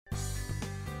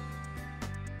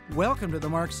Welcome to the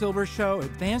Marc Silber Show,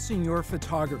 Advancing Your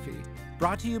Photography,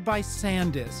 brought to you by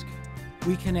SanDisk.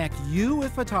 We connect you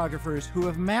with photographers who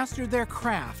have mastered their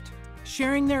craft,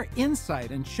 sharing their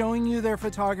insight and showing you their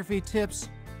photography tips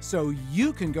so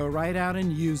you can go right out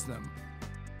and use them.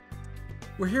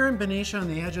 We're here in Benicia on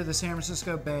the edge of the San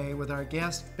Francisco Bay with our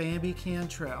guest Bambi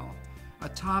Cantrell, a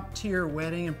top-tier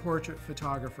wedding and portrait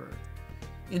photographer.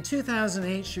 In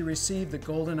 2008, she received the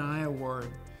Golden Eye Award.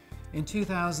 In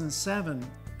 2007,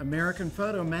 American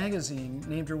Photo magazine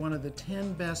named her one of the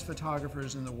 10 best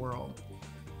photographers in the world.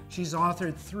 She's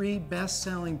authored 3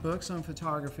 best-selling books on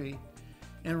photography,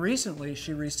 and recently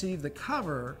she received the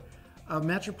cover of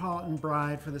Metropolitan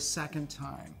Bride for the 2nd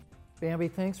time. Bambi,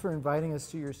 thanks for inviting us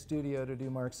to your studio to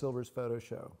do Marc Silber's photo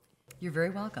show. You're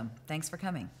very welcome. Thanks for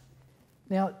coming.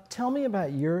 Now, tell me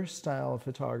about your style of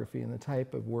photography and the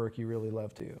type of work you really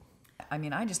love to do. I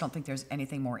mean, I just don't think there's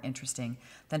anything more interesting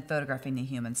than photographing the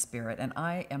human spirit, and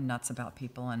I am nuts about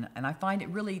people, and I find it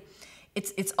really,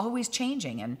 it's always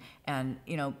changing, and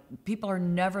you know, people are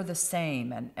never the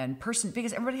same,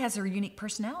 because everybody has their unique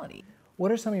personality.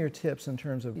 What are some of your tips in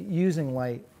terms of using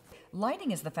light?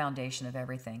 Lighting is the foundation of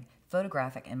everything.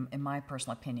 Photographic, in my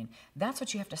personal opinion. That's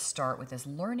what you have to start with, is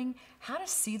learning how to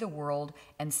see the world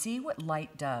and see what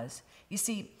light does. You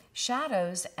see,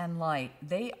 shadows and light,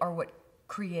 they are what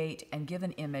create and give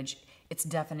an image its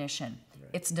definition,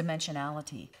 its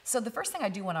dimensionality. So the first thing I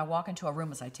do when I walk into a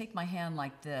room is I take my hand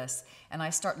like this and I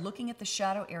start looking at the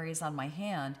shadow areas on my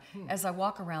hand as I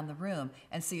walk around the room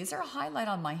and see, is there a highlight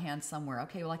on my hand somewhere?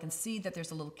 Okay, well I can see that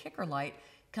there's a little kicker light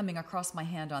coming across my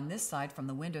hand on this side from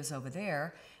the windows over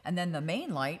there, and then the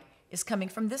main light is coming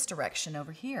from this direction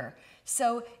over here.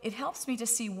 So it helps me to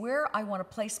see where I want to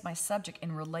place my subject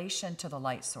in relation to the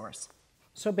light source.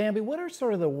 So Bambi, what are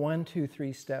sort of the 1, 2,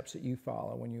 3 steps that you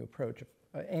follow when you approach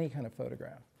any kind of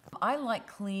photograph? I like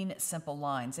clean, simple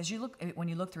lines. When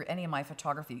you look through any of my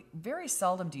photography, very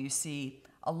seldom do you see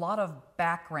a lot of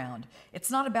background. It's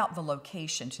not about the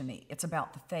location to me, it's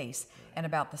about the face and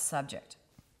about the subject.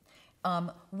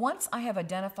 Once I have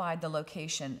identified the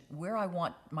location where I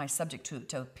want my subject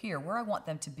to appear, where I want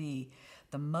them to be,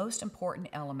 the most important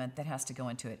element that has to go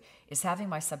into it is having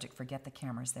my subject forget the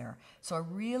camera's there. So I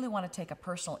really want to take a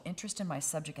personal interest in my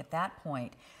subject at that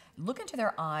point, look into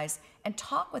their eyes and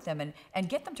talk with them and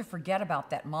get them to forget about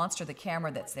that monster, the camera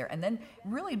that's there, and then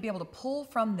really be able to pull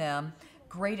from them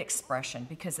great expression,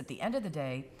 because at the end of the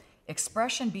day,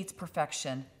 expression beats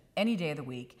perfection any day of the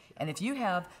week. And if you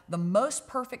have the most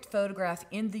perfect photograph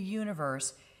in the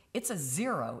universe, it's a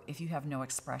 0 if you have no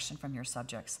expression from your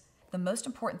subjects. The most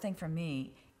important thing for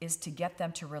me is to get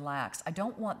them to relax. I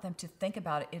don't want them to think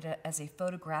about it as a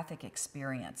photographic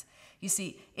experience. You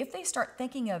see, if they start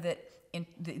thinking of it in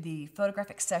the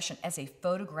photographic session as a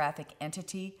photographic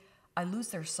entity, I lose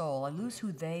their soul. I lose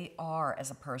who they are as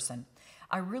a person.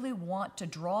 I really want to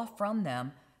draw from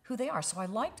them who they are. So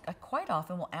I quite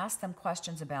often will ask them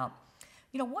questions about,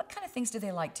 you know, what kind of things do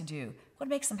they like to do? What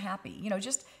makes them happy? You know,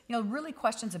 just, you know, really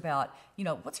questions about, you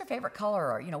know, what's their favorite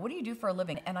color? Or, you know, what do you do for a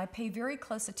living? And I pay very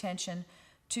close attention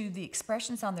to the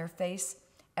expressions on their face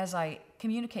as I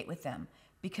communicate with them,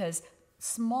 because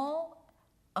small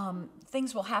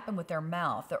things will happen with their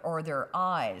mouth or their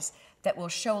eyes that will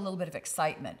show a little bit of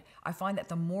excitement. I find that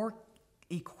the more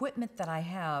equipment that I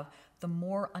have, the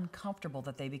more uncomfortable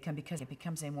that they become, because it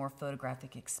becomes a more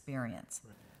photographic experience.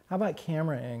 How about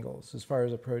camera angles as far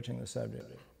as approaching the subject?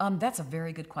 That's a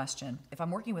very good question. If I'm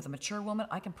working with a mature woman,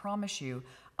 I can promise you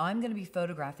I'm going to be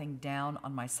photographing down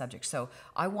on my subject. So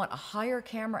I want a higher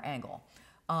camera angle.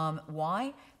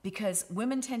 Why? Because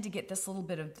women tend to get this little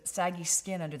bit of saggy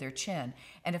skin under their chin.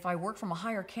 And if I work from a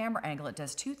higher camera angle, it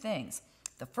does 2 things.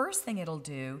 The first thing it'll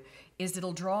do is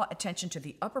it'll draw attention to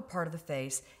the upper part of the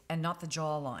face and not the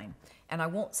jawline. And I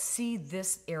won't see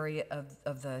this area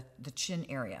of the chin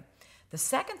area. The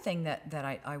second thing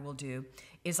that I will do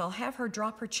is I'll have her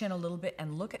drop her chin a little bit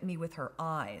and look at me with her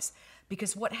eyes.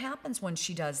 Because what happens when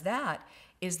she does that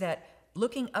is that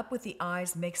looking up with the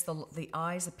eyes makes the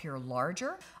eyes appear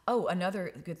larger. Oh,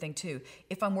 another good thing too,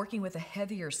 if I'm working with a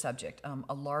heavier subject,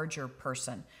 a larger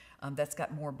person that's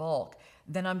got more bulk,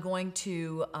 then I'm going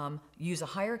to use a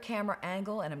higher camera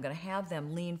angle, and I'm going to have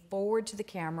them lean forward to the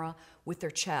camera with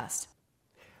their chest.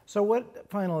 So what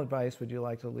final advice would you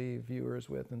like to leave viewers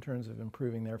with in terms of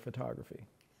improving their photography?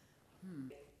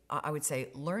 I would say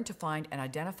learn to find and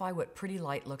identify what pretty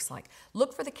light looks like.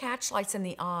 Look for the catch lights in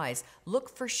the eyes. Look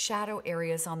for shadow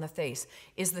areas on the face.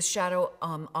 Is the shadow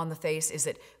on the face, is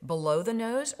it below the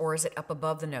nose or is it up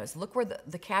above the nose? Look where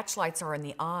the catch lights are in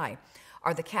the eye.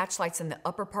 Are the catch lights in the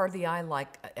upper part of the eye,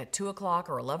 like at 2 o'clock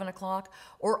or 11 o'clock?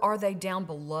 Or are they down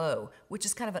below, which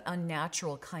is kind of an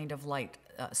unnatural kind of light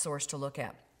source to look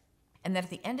at? And then at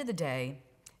the end of the day,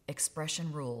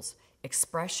 expression rules.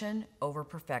 Expression over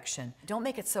perfection. Don't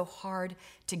make it so hard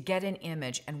to get an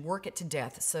image and work it to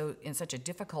death so in such a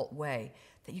difficult way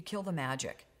that you kill the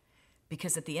magic.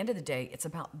 Because at the end of the day, it's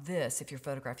about this if you're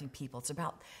photographing people. It's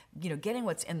about, getting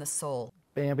what's in the soul.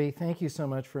 Bambi, thank you so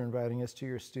much for inviting us to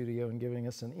your studio and giving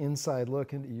us an inside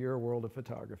look into your world of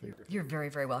photography. You're very,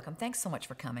 very welcome. Thanks so much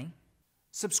for coming.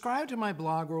 Subscribe to my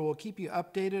blog where we'll keep you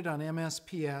updated on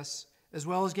MSPS, as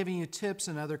well as giving you tips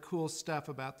and other cool stuff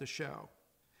about the show.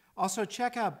 Also,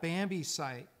 check out Bambi's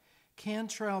site,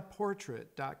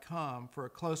 cantrellportrait.com, for a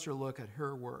closer look at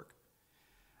her work.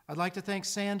 I'd like to thank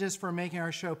SanDisk for making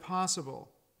our show possible.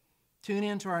 Tune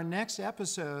in to our next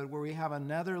episode where we have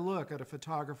another look at a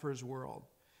photographer's world.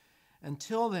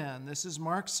 Until then, this is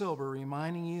Marc Silber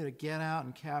reminding you to get out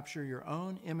and capture your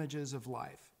own images of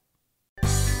life.